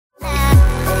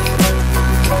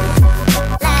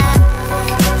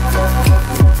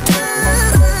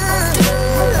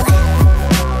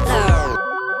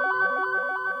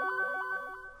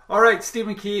right,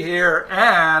 Stephen Key here,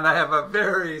 and I have a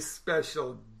very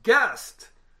special guest.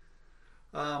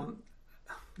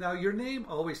 Now, your name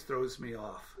always throws me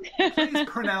off. Please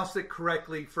pronounce it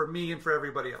correctly for me and for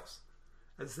everybody else.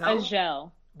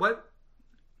 Ajel. What?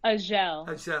 Ajel.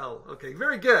 Ajel. Okay,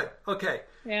 very good. Okay.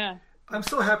 Yeah. I'm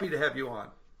so happy to have you on.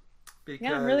 Because,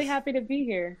 yeah, I'm really happy to be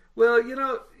here. Well,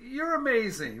 you're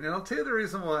amazing. And I'll tell you the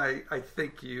reason why I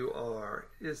think you are,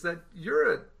 is that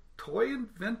you're a toy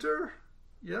inventor.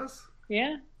 Yes?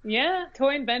 Yeah.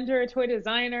 Toy inventor, toy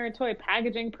designer, toy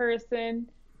packaging person,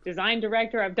 design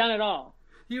director. I've done it all.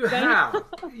 You have.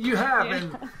 Yeah.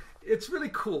 And it's really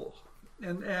cool.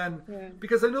 And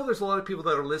because I know there's a lot of people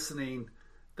that are listening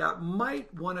that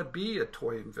might want to be a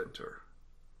toy inventor.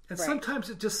 And sometimes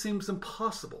it just seems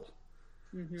impossible.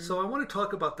 Mm-hmm. So I want to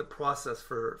talk about the process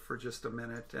for just a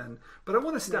minute. But I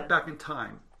want to step back in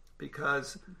time,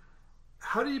 because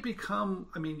how do you become,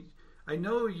 I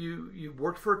know you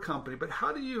worked for a company, but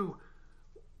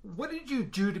what did you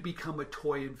do to become a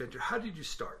toy inventor? How did you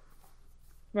start?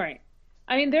 Right.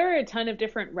 There are a ton of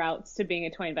different routes to being a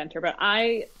toy inventor, but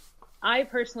I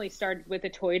personally started with a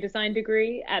toy design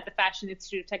degree at the Fashion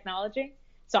Institute of Technology.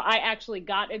 So I actually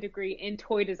got a degree in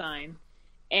toy design.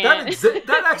 And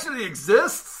that actually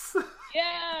exists?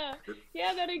 Yeah,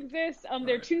 that exists.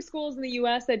 There are 2 schools in the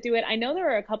U.S. that do it. I know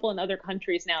there are a couple in other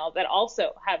countries now that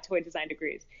also have toy design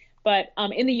degrees. But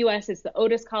in the U.S., it's the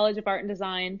Otis College of Art and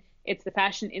Design. It's the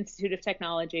Fashion Institute of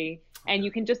Technology. And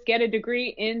you can just get a degree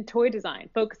in toy design,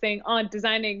 focusing on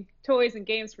designing toys and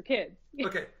games for kids.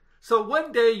 Okay. So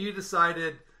one day you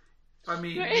decided,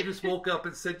 you just woke up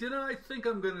and said, I think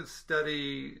I'm going to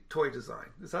study toy design.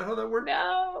 Is that how that worked?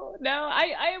 No.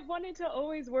 I wanted to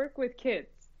always work with kids.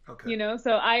 Okay.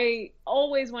 So I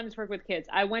always wanted to work with kids.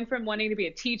 I went from wanting to be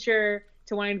a teacher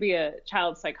to wanting to be a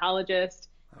child psychologist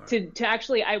to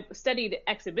actually, I studied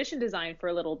exhibition design for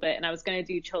a little bit, and I was going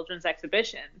to do children's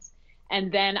exhibitions.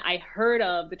 And then I heard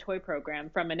of the toy program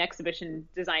from an exhibition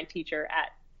design teacher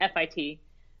at FIT.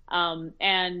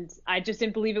 And I just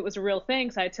didn't believe it was a real thing.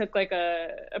 So I took like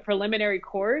a preliminary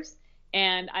course,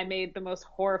 and I made the most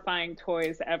horrifying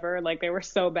toys ever. Like, they were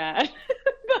so bad.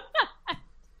 They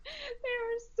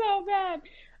were so bad.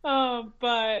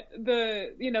 But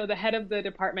the head of the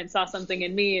department saw something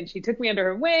in me, and she took me under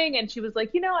her wing, and she was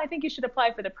like, I think you should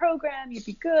apply for the program. You'd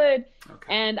be good.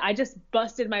 Okay. And I just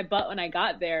busted my butt when I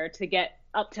got there to get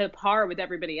up to par with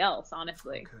everybody else,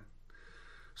 honestly. Okay.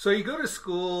 So you go to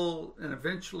school, and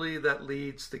eventually that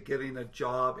leads to getting a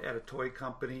job at a toy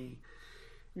company.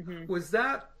 Mm-hmm. Was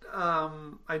that,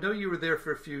 I know you were there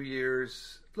for a few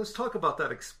years. Let's talk about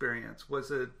that experience.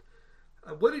 Was it,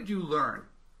 what did you learn?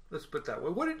 Let's put it that way.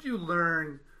 What did you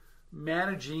learn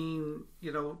managing,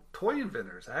 toy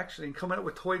inventors, actually, and coming up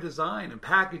with toy design and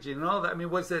packaging and all that?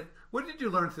 What did you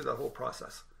learn through that whole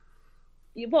process?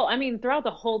 Well, throughout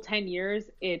the whole 10 years,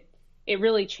 it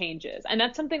really changes. And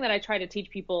that's something that I try to teach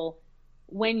people.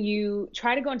 When you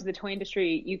try to go into the toy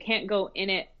industry, you can't go in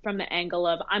it from the angle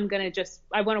of, I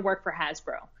want to work for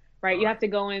Hasbro, right? You have to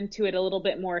go into it a little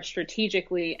bit more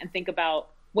strategically and think about,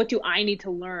 what do I need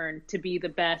to learn to be the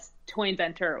best toy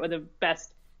inventor or the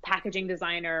best packaging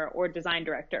designer or design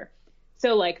director?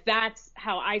 So that's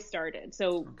how I started.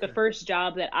 So the first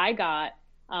job that I got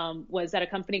was at a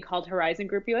company called Horizon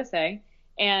Group USA.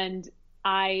 And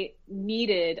I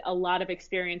needed a lot of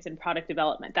experience in product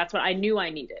development. That's what I knew I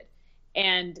needed.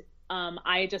 And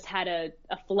I just had a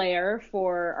flair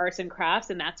for arts and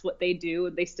crafts, and that's what they do.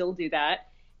 They still do that.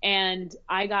 And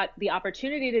I got the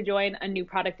opportunity to join a new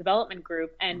product development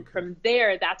group. And from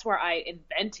there, that's where I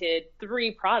invented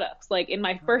 3 products, in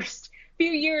my first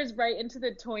few years right into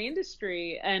the toy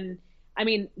industry. And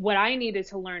what I needed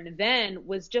to learn then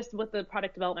was just what the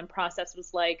product development process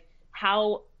was like,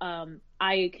 how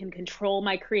I can control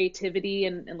my creativity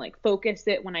and focus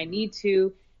it when I need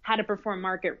to, how to perform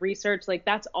market research.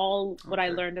 That's all what I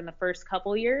learned in the first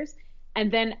couple years.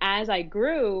 And then as I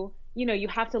grew, you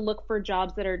have to look for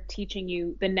jobs that are teaching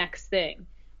you the next thing.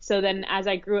 So then as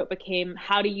I grew, it became,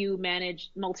 how do you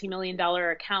manage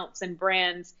multi-million-dollar accounts and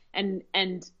brands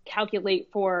and calculate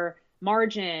for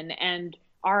margin and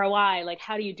ROI?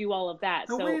 How do you do all of that?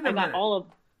 Now, so I got all of...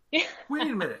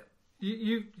 Wait a minute.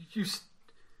 You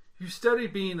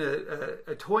studied being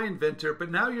a toy inventor, but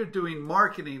now you're doing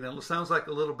marketing, and it sounds like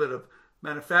a little bit of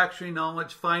manufacturing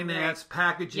knowledge, finance,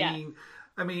 packaging.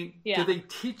 Yes. Do they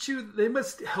teach you? They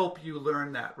must help you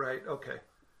learn that, right? Okay.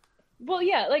 Well,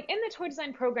 yeah, in the toy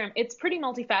design program, it's pretty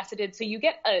multifaceted. So you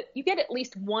get at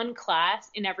least one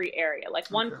class in every area,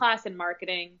 one class in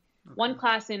marketing, one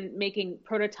class in making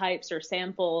prototypes or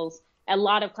samples, a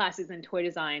lot of classes in toy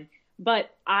design.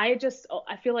 But I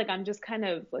feel like I'm just kind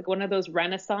of like one of those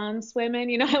Renaissance women,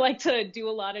 you know, I like to do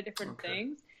a lot of different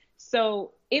things.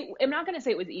 So I'm not going to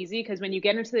say it was easy, because when you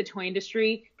get into the toy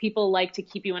industry, people like to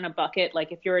keep you in a bucket.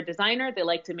 Like if you're a designer, they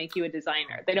like to make you a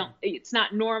designer. It's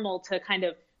not normal to kind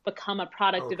of become a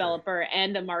product developer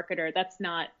and a marketer. That's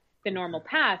not the normal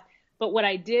path. But what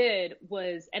I did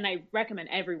was, and I recommend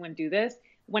everyone do this,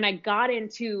 when I got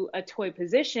into a toy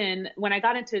position, when I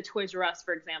got into Toys R Us,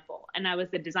 for example, and I was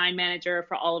the design manager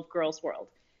for all of Girls World,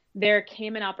 there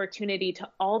came an opportunity to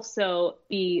also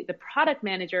be the product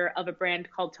manager of a brand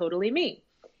called Totally Me.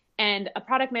 And a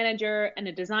product manager and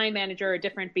a design manager are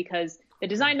different, because the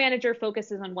design manager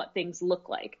focuses on what things look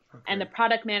like. And the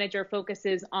product manager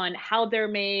focuses on how they're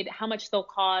made, how much they'll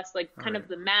cost, like kind of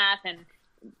the math and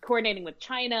coordinating with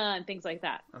China and things like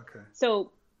that.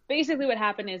 So basically what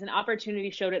happened is an opportunity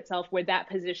showed itself where that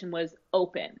position was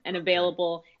open and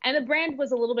available. And the brand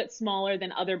was a little bit smaller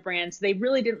than other brands. So they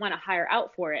really didn't want to hire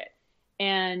out for it.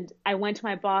 And I went to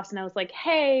my boss and I was like,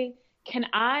 hey, can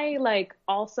I like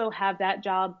also have that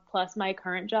job plus my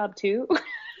current job too?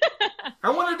 I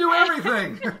want to do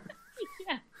everything.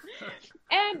 Yeah.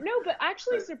 And no, but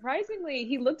actually surprisingly,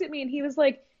 he looked at me and he was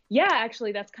like, yeah,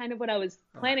 actually, that's kind of what I was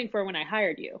planning for when I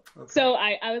hired you. So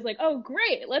I was like, oh,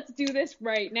 great. Let's do this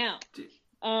right now.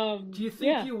 Do you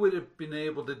think you would have been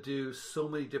able to do so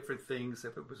many different things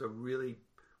if it was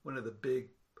one of the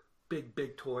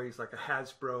big toys like a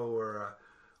Hasbro or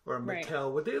a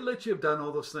Mattel? Would they let you have done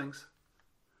all those things?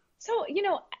 So, you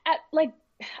know,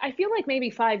 I feel like maybe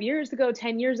 5 years ago,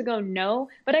 10 years ago, no.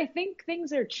 But I think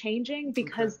things are changing,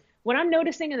 because what I'm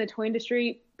noticing in the toy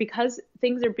industry, because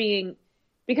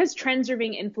trends are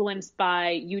being influenced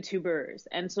by YouTubers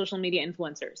and social media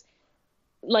influencers,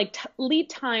 like lead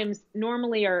times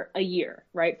normally are a year,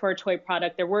 right? For a toy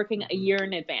product, they're working a year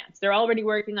in advance. They're already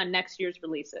working on next year's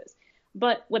releases.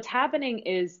 But what's happening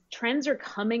is trends are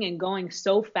coming and going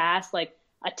so fast. Like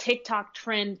a TikTok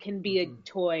trend can be a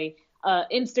toy,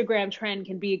 Instagram trend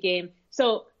can be a game.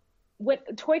 So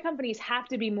what toy companies have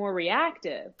to be more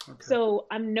reactive. So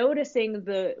I'm noticing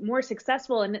the more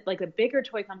successful and like the bigger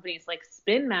toy companies like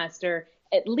Spin Master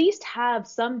at least have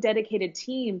some dedicated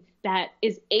team that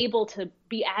is able to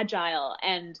be agile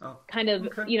and kind of,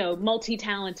 you know,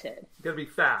 multi-talented. You gotta be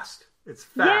fast. It's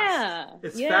fast. Yeah.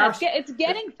 It's fast. It's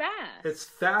getting fast. It's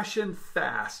fashion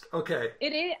fast. Okay.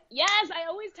 It is. Yes. I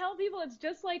always tell people it's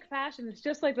just like fashion. It's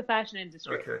just like the fashion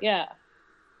industry. Yeah.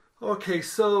 Okay,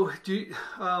 so did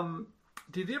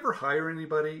you ever hire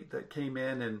anybody that came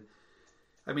in? And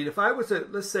I mean, if I was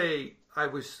let's say I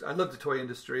loved the toy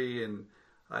industry and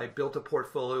I built a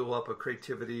portfolio up of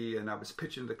creativity and I was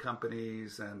pitching to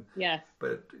companies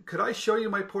but could I show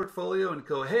you my portfolio and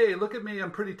go, hey, look at me,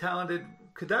 I'm pretty talented.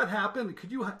 Could that happen?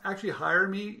 Could you actually hire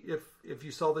me if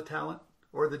you saw the talent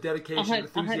or the dedication,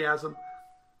 enthusiasm?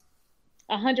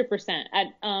 100%. At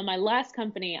my last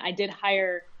company, I did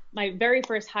hire my very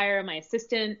first hire, my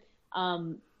assistant.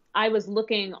 I was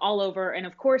looking all over, and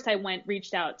of course I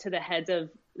reached out to the heads of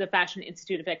the Fashion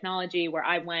Institute of Technology, where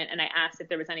I went and I asked if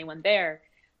there was anyone there.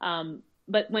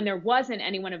 But when there wasn't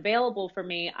anyone available for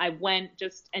me, I went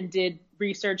just and did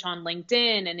research on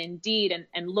LinkedIn and Indeed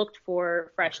and looked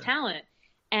for fresh talent.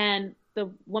 And the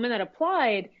woman that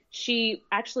applied, she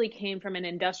actually came from an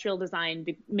industrial design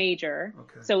major.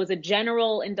 So it was a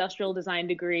general industrial design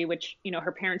degree, which, you know,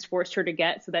 her parents forced her to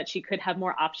get so that she could have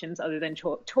more options other than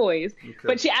toys.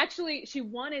 But she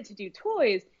wanted to do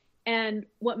toys. And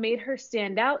what made her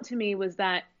stand out to me was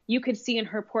that you could see in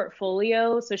her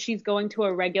portfolio, so she's going to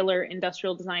a regular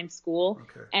industrial design school,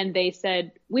 and they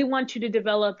said, we want you to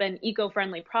develop an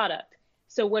eco-friendly product.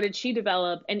 So what did she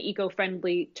develop? An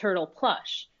eco-friendly turtle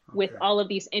plush with all of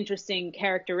these interesting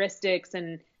characteristics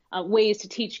and ways to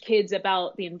teach kids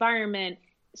about the environment.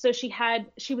 So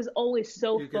she was always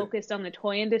so focused on the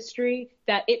toy industry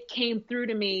that it came through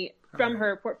to me from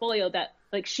her portfolio that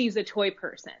like she's a toy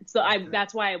person. So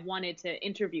that's why I wanted to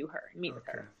interview her and meet with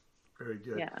her. Very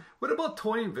good. Yeah. What about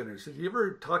toy inventors? Did you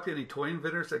ever talk to any toy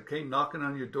inventors that came knocking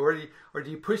on your door? Or do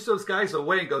you push those guys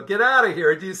away and go, get out of here?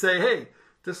 Or do you say, hey,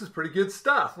 this is pretty good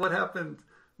stuff? What happened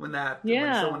when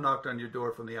someone knocked on your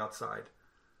door from the outside?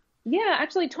 Yeah,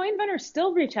 actually, toy inventors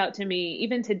still reach out to me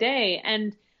even today.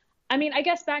 And I mean, I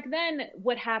guess back then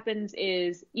what happens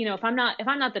is, you know, if I'm not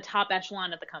the top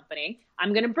echelon at the company,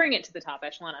 I'm going to bring it to the top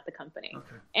echelon at the company.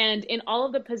 And in all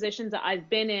of the positions that I've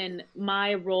been in,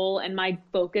 my role and my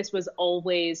focus was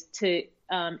always to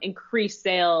increase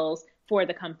sales for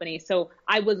the company. So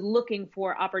I was looking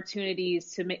for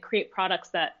opportunities to create products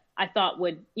that I thought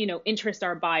would, you know, interest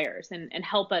our buyers and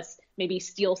help us maybe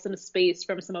steal some space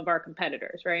from some of our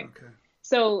competitors, right?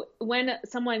 So when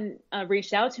someone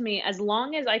reached out to me, as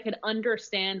long as I could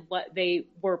understand what they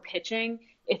were pitching,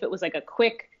 if it was like a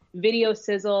quick video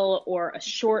sizzle or a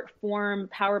short form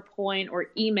PowerPoint or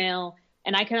email,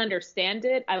 and I can understand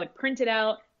it, I would print it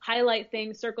out, highlight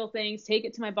things, circle things, take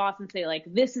it to my boss and say, like,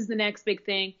 this is the next big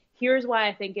thing. Here's why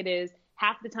I think it is.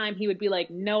 Half the time he would be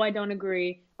like, no, I don't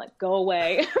agree. Like, go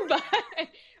away. but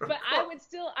I would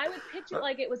pitch it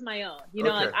like it was my own. You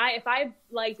know, okay. like if I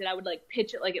liked it, I would like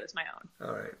pitch it like it was my own.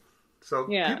 All right. So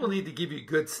people need to give you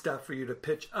good stuff for you to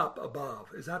pitch up above.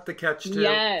 Is that the catch too?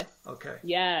 Yes. Okay.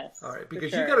 Yes. All right.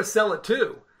 Because you got to sell it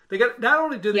too. They got, not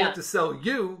only do they have to sell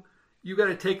you, you got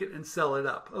to take it and sell it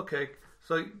up. Okay.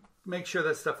 So make sure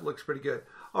that stuff looks pretty good.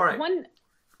 All right.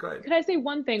 Go ahead. Could I say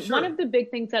one thing? Sure. One of the big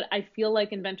things that I feel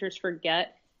like inventors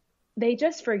forget, they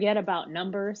just forget about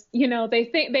numbers. You know,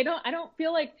 I don't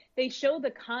feel like they show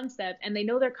the concept and they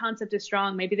know their concept is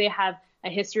strong. Maybe they have a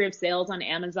history of sales on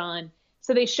Amazon.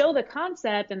 So they show the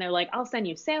concept and they're like, I'll send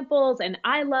you samples and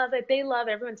I love it. They love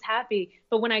it. Everyone's happy.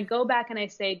 But when I go back and I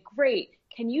say, great,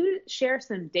 can you share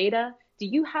some data? Do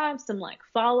you have some like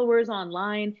followers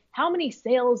online? How many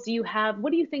sales do you have?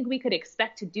 What do you think we could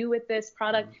expect to do with this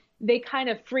product? Mm-hmm. They kind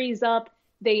of freeze up.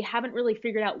 They haven't really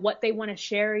figured out what they want to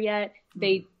share yet.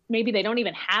 Maybe they don't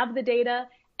even have the data.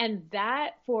 And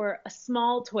that, for a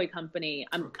small toy company,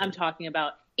 I'm talking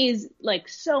about, is like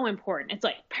so important. It's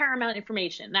like paramount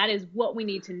information. That is what we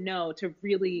need to know to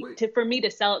really, for me to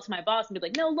sell it to my boss and be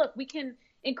like, no, look, we can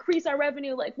increase our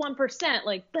revenue like 1%.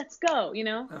 Like, let's go, you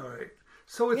know? All right.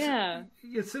 So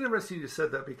it's interesting you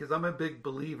said that, because I'm a big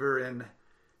believer in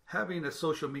having a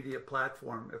social media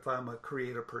platform if I'm a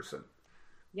creative person.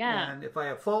 Yeah. And if I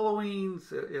have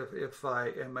followings, if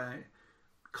I am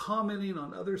commenting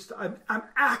on other stuff, I'm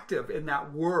active in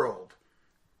that world.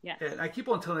 Yeah. And I keep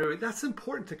on telling everybody that's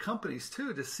important to companies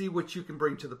too, to see what you can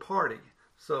bring to the party.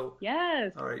 So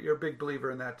yes. All right, you're a big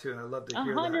believer in that too, and I love to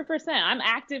hear 100%. that. I'm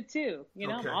active too. You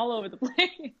know, I'm all over the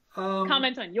place.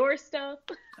 Comment on your stuff.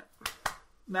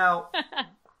 Now,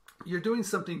 you're doing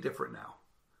something different now.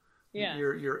 Yeah.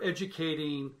 You're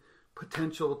educating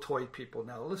potential toy people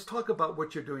now. Let's talk about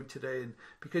what you're doing today, and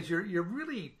because you're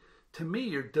really, to me,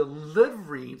 you're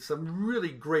delivering some really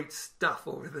great stuff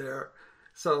over there.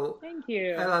 So thank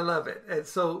you. And I love it. And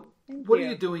so what are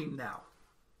you doing now?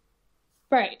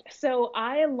 Right. So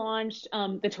I launched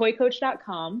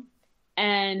thetoycoach.com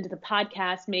and the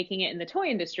podcast Making It in the Toy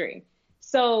Industry.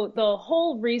 So the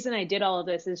whole reason I did all of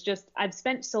this is just I've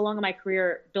spent so long in my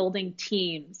career building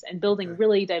teams and building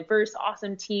really diverse,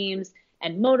 awesome teams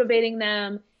and motivating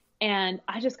them. And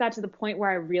I just got to the point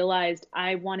where I realized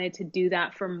I wanted to do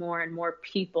that for more and more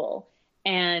people.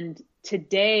 And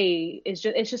today it's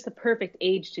just the perfect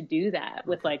age to do that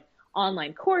with like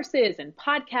online courses and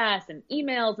podcasts and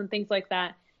emails and things like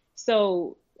that.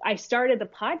 So I started the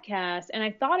podcast and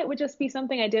I thought it would just be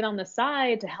something I did on the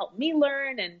side to help me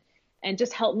learn and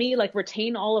just help me like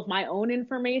retain all of my own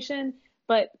information.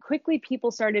 But quickly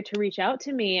people started to reach out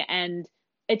to me and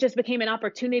it just became an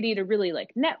opportunity to really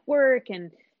like network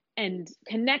and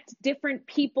connect different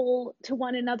people to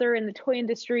one another in the toy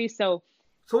industry. So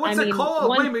what's it called?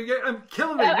 Wait a minute, I'm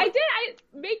killing it. I did.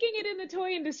 Making It in the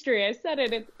Toy Industry. I said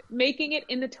it. Making It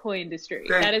in the Toy Industry.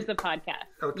 That is the podcast.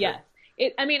 Okay. Yes.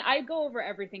 I go over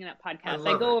everything in that podcast.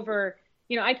 I go over,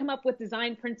 I come up with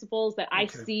design principles that I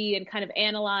see and kind of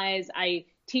analyze. I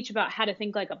teach about how to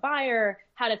think like a buyer,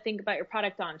 how to think about your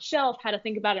product on shelf, how to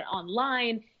think about it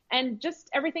online, and just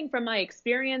everything from my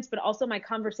experience, but also my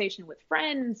conversation with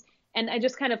friends. And I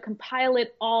just kind of compile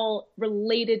it all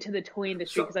related to the toy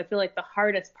industry because I feel like the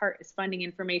hardest part is finding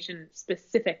information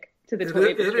specific to the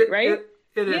toy industry, right?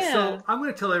 It is. So I'm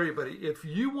going to tell everybody, if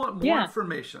you want more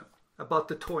information about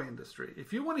the toy industry,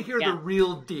 if you want to hear the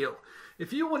real deal,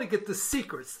 if you want to get the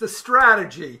secrets, the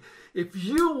strategy, if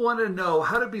you want to know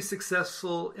how to be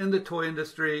successful in the toy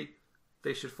industry,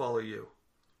 they should follow you.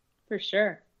 For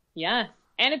sure. Yeah.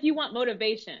 And if you want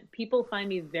motivation, people find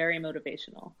me very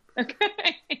motivational.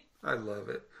 Okay. I love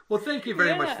it. Well, thank you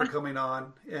very much for coming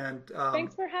on. And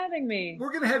thanks for having me. We're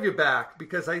going to have you back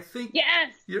because I think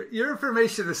your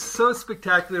information is so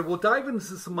spectacular. We'll dive into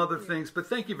some other things, but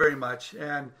thank you very much.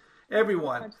 And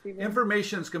everyone,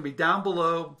 information is going to be down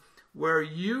below where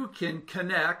you can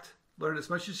connect, learn as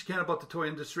much as you can about the toy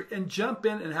industry, and jump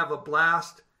in and have a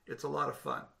blast. It's a lot of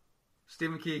fun.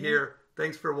 Stephen Key here.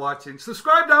 Thanks for watching.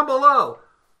 Subscribe down below.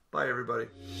 Bye, everybody.